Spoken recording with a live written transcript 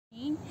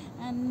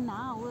and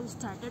now we'll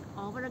start it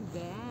over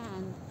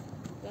again.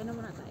 Okay, ano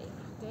muna tayo?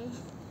 Okay,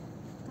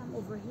 come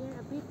over here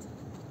a bit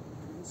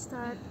and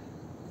start.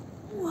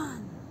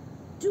 1,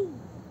 2,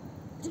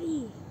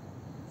 3,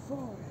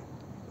 4,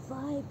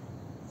 5,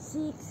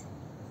 6,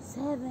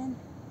 7,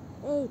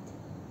 8,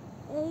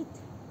 8,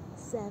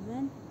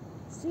 7,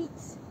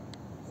 6,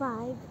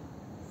 5,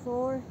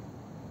 4,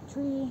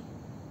 3,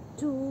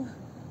 2,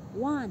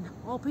 1.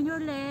 Open your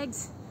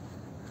legs.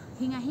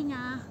 Hinga,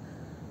 hinga.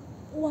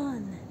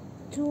 1,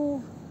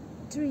 2,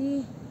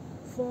 3,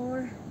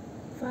 4,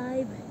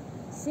 5,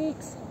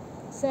 6,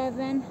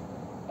 7,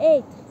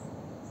 8,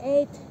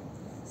 8,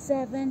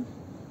 7,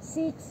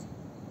 6,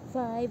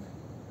 5,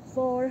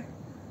 4,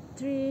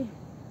 3,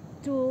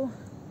 2,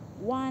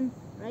 1.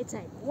 Right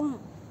side. 1,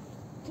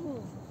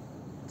 2,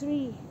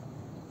 3,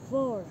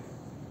 4,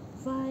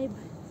 5,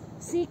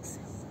 6,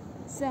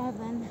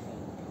 7,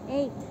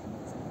 8,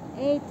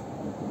 8,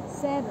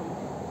 7,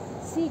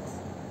 6,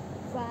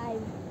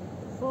 5,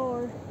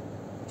 4,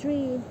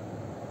 3,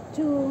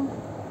 2,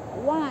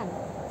 1.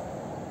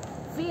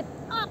 Feet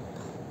up.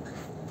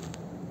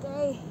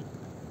 Okay.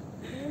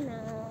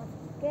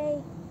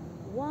 Okay.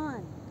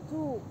 1,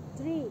 2,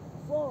 3,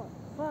 4,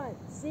 5,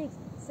 6,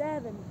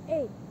 7,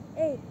 8,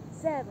 8,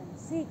 7,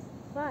 6,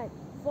 5,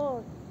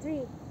 4,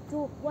 3,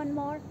 2. One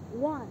more.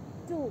 1,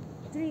 2,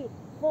 3,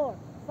 4,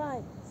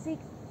 5,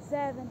 6,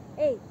 7,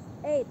 8,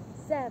 8,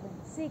 7,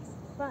 6,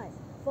 5,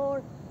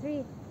 4,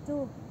 3,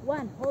 2,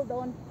 1. Hold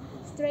on.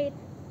 Straight.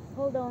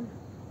 Hold on.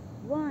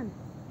 1,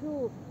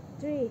 2,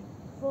 3,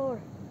 4,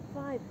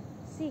 5,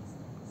 6,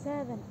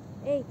 7,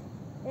 8,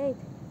 8,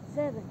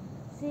 7,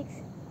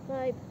 6,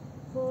 5,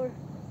 4,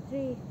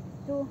 3,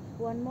 2.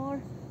 One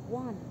more.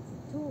 1,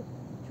 2,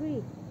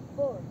 3,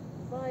 4,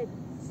 5,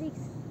 6,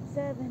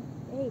 7,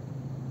 8,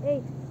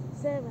 8,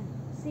 7,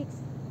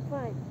 6,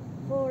 5,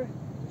 4,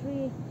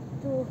 3,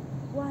 2,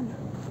 1.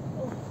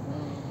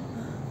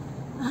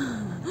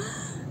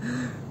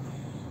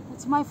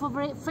 It's my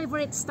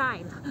favorite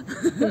style.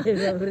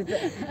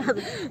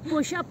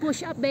 Push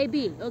up,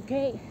 baby.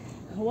 Okay.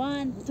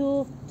 1,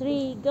 2,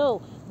 3,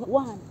 go.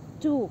 1,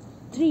 2,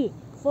 3,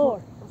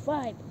 4,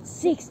 5,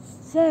 6,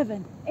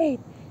 7, 8,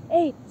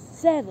 8,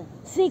 7,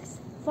 6,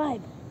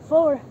 5,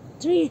 4,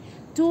 3,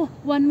 2.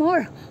 One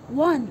more.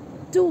 1,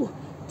 2,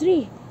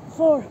 3,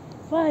 4,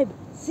 5,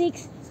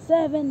 6,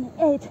 7,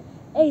 8,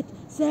 8,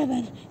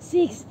 7,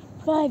 6,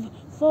 5,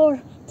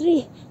 4,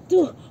 3,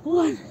 2,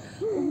 1.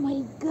 Oh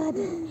my God.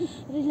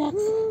 Relax.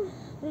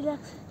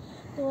 Relax.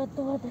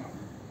 Tuwad.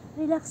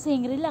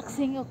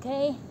 Relaxing,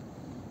 okay?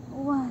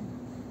 1,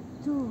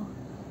 2,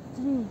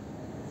 3,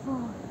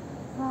 4,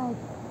 5,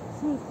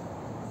 6,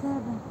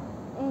 7,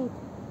 8,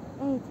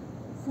 8,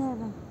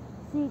 7,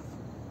 6,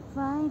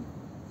 5,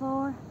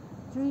 4,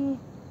 3,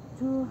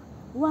 2,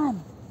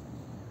 1.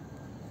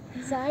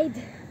 Side.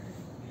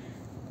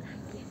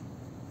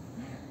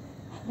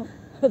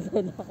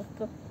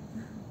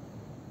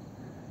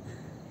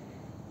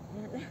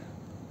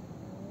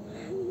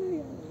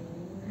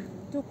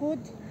 Tukod.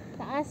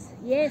 Taas.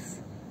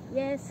 Yes.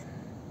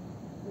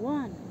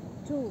 1,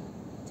 2,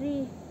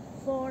 3,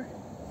 4,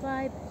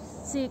 5,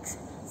 6,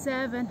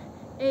 7,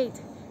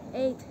 8,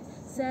 8,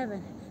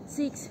 7,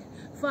 6,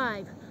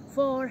 5,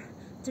 4,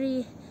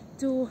 3,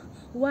 2,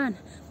 1.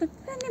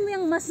 Ano mo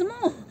yung mas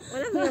mo?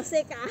 Walang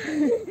music ah.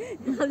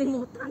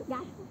 Nakalimutan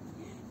yan.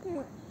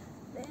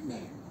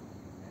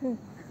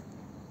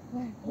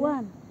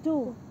 1,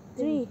 2,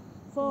 3,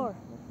 4,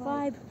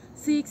 5,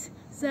 6,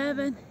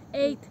 7,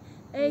 8,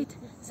 8,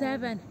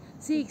 7,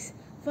 6,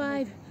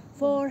 5,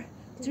 4,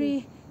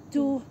 3,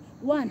 2,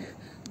 1.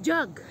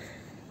 Jog.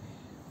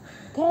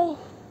 Okay,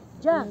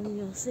 jog. Walang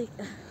music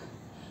ah.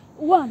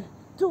 1,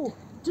 2,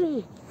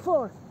 3,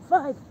 4,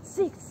 5,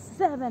 6,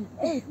 7,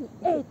 8,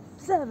 8,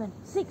 7,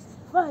 6,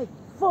 5,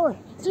 4,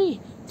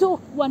 3, 2.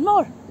 One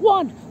more.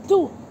 1,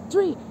 2,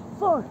 3,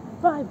 4,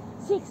 5,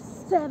 6,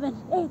 7,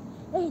 8,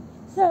 8,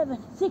 7,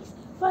 6,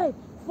 5,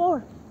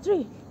 4,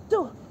 3,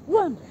 2,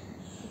 1.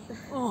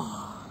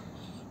 Oh,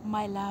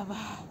 my love.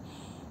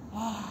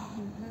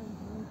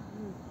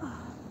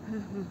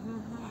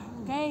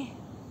 Okay.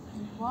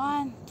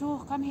 1,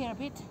 2. Come here a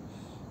bit.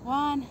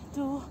 1,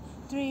 2,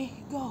 3,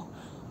 go.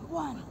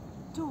 1,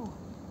 2,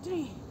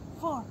 3,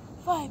 4,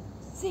 5,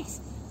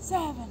 6,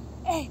 7,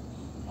 8,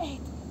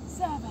 8,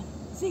 7,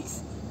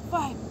 6,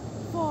 5,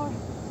 4,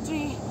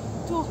 3,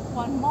 2.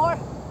 One more.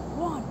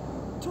 1,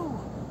 2,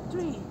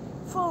 3,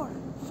 4,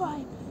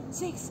 5,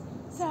 6,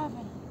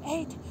 7,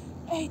 8,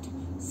 8,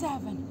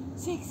 7,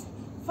 6,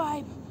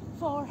 5,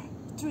 4,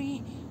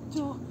 3,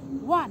 2,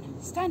 1.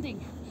 Standing.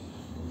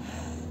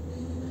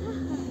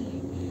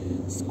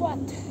 Squat.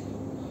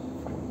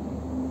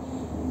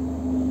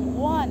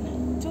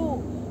 1,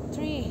 2,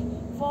 3,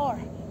 4,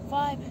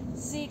 5,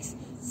 6,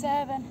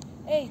 7,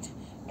 8,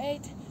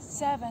 8,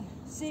 7,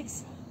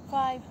 6,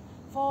 5,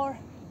 4,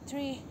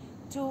 3,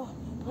 2,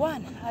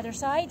 1. Other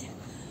side.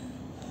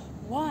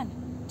 1,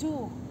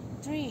 2,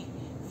 3,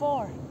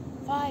 4,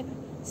 5,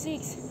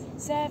 6,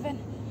 7,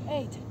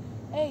 8,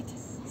 8,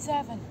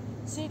 7,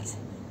 6,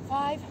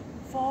 5,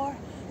 4,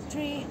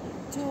 3,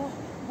 2,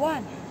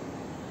 1.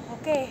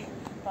 Okay,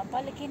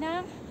 pampalikin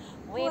ng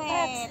weight.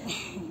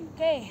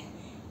 Okay.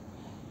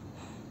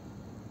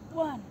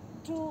 1,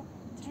 2,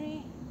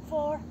 3,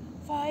 4,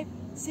 5,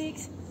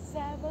 6,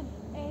 7,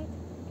 8,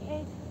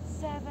 8,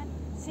 7,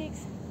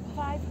 6,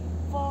 5,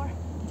 4,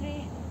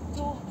 3,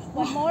 2,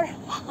 one more.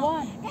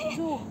 1,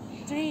 2,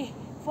 3,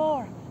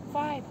 4,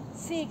 5,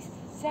 6,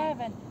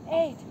 7,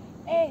 8,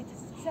 8,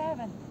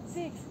 7,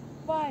 6,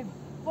 5,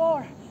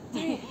 4,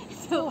 3,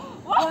 2,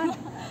 1.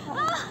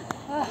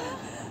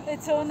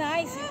 It's so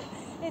nice.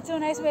 It's so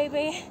nice,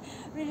 baby.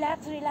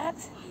 Relax,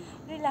 relax.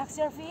 Relax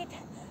your feet.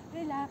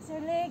 Relax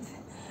your legs.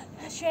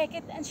 Shake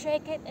it and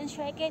shake it and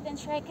shake it and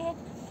shake it.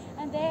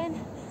 And then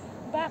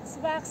backs,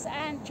 backs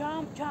and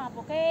jump, jump,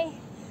 okay?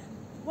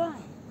 1,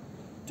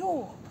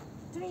 2,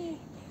 3,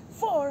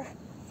 4,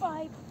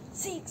 5,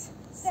 6,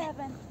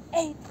 7,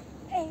 8,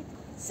 8,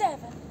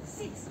 7,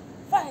 6,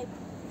 5,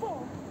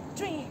 4,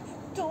 3,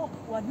 2,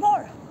 one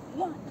more.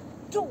 1,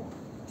 2,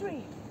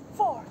 3,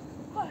 4,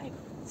 5,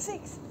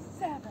 6,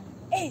 7,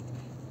 8,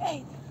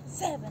 8,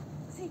 7,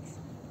 6,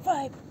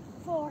 5,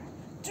 4,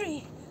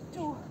 3,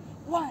 2,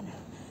 1.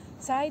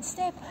 Side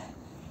step.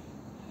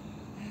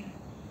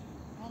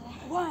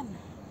 1,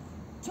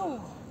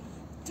 2,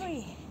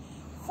 3,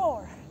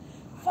 4,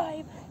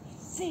 5,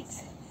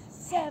 6,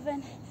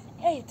 7,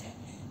 8,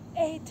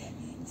 8,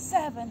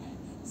 7,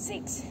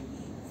 6,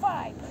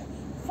 5,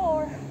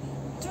 4,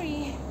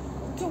 3,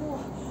 2,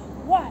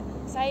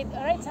 1. Side,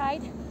 right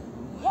side.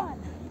 1,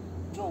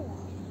 2,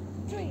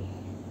 3,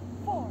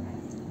 4,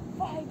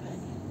 5,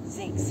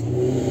 6, 7,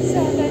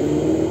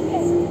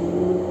 8,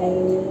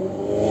 8,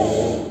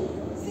 7,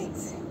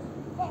 6,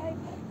 5,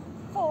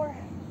 4,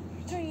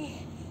 3,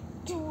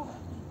 2,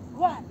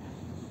 1.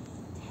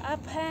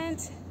 Up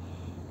hands,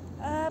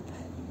 up,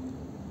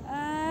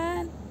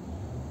 and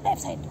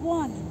left side.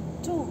 1,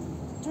 2,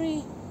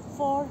 3,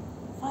 4,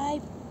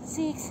 5,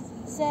 6,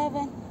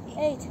 7,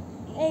 8,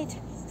 8,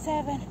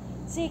 7,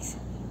 6,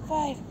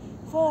 5,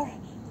 4,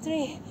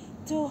 3,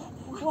 2,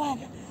 1.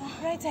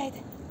 Right side.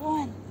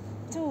 1,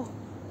 2,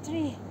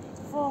 3,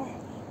 4,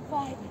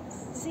 5,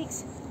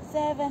 6,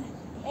 7,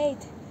 8,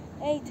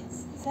 8,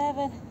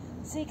 7,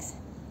 6,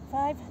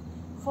 5,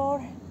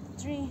 4,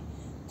 3,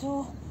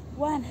 2,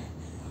 1.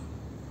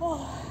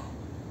 Oh.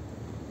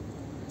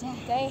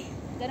 Okay,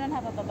 ganun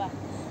ha, bababa.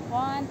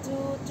 1,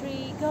 2,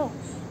 3, go.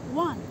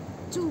 1,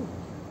 2,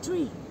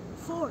 3,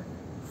 4,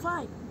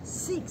 5,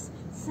 6,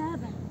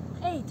 7,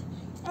 8,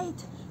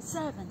 8,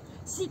 7,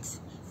 6,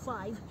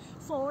 5,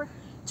 4,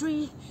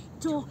 3,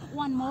 2,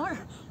 one more.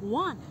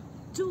 1,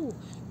 2,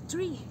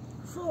 3,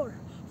 4,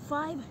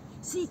 5,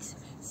 6,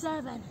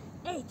 7,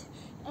 8,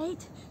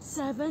 8,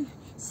 7,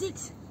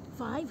 6,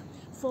 5,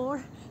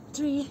 4,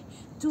 3,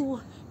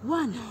 2,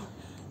 1.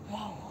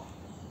 Wow.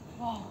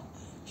 Wow.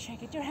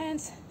 Shake it, your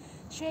hands.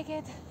 Shake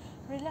it.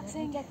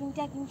 Relaxing. Shake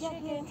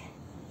it.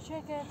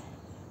 Shake it.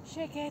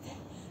 Shake it.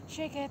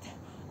 Shake it.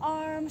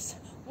 Arms.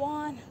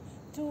 1,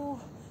 2,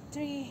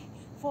 3,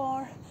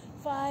 4,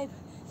 5,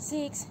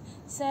 6,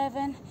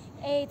 7,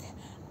 8.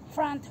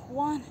 Front.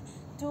 1,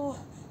 2,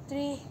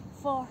 3,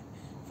 4,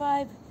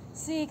 5,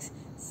 6,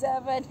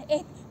 7,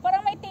 8.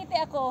 Parang may titi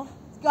ako.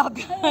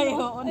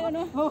 Gagayon.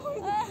 Ayun, oh.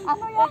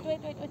 Ano yan?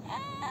 Wait.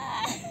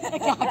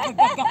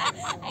 Gaga.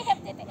 I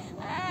have titi.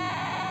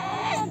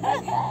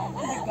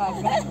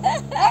 Gaga.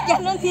 Ay,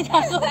 ganun din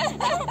ako.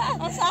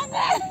 Saan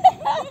na?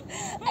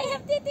 I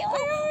have titi.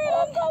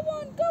 Oh, come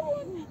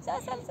on.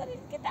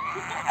 Sasalsalin kita.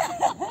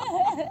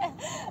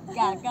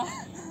 Gaga.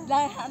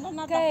 Ano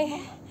na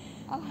Okay.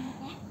 Oh.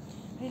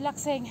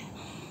 Relaxing.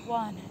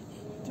 1,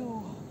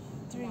 2,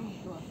 3,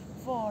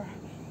 4,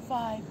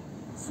 5,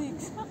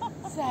 6,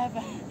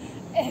 7,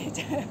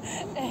 8,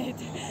 8,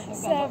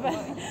 7,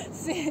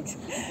 6,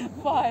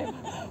 5,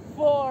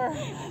 4,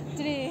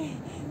 3,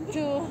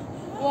 2,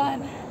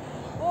 1.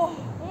 Oh,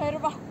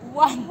 Meron ba?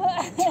 1,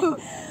 2,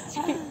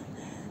 3.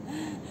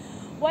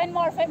 one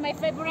more, my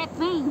favorite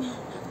thing.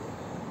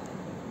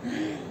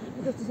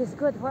 Because this is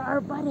good for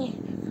our body.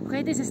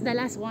 Okay, this is the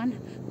last one.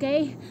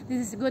 Okay,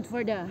 this is good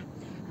for the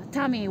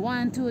tummy.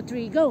 1, 2,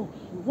 3, go.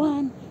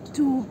 1,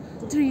 2,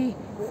 3,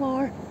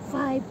 4,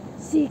 5,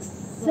 6,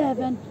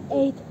 7,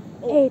 8,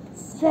 8,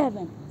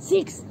 7,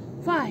 6,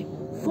 5,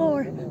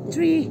 4,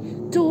 3,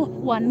 2,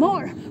 one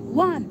more.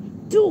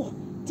 1, 2,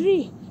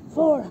 3,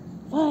 4,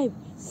 5,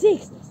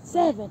 6,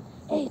 7,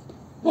 8,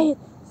 8,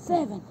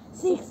 7,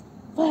 6,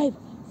 5,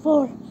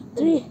 4,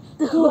 3,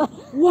 2,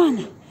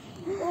 1.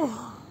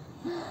 Oh.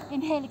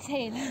 Inhale,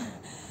 exhale.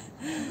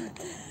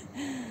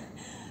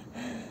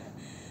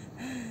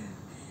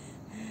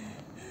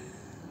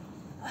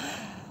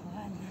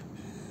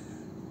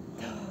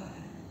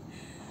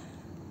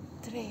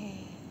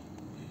 3,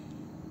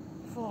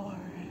 4,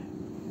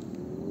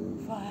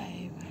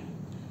 5,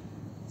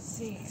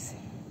 6,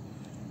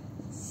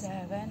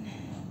 7,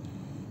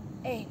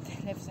 8.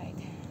 Left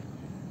side.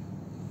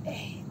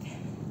 8,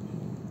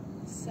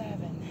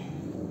 7,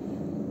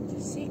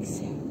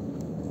 6,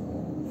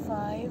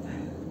 5,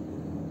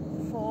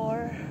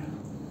 4,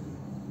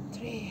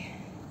 3,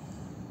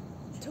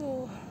 2,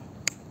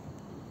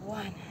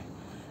 1.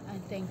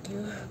 And thank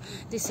you.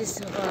 This is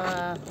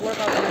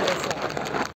workout number 4.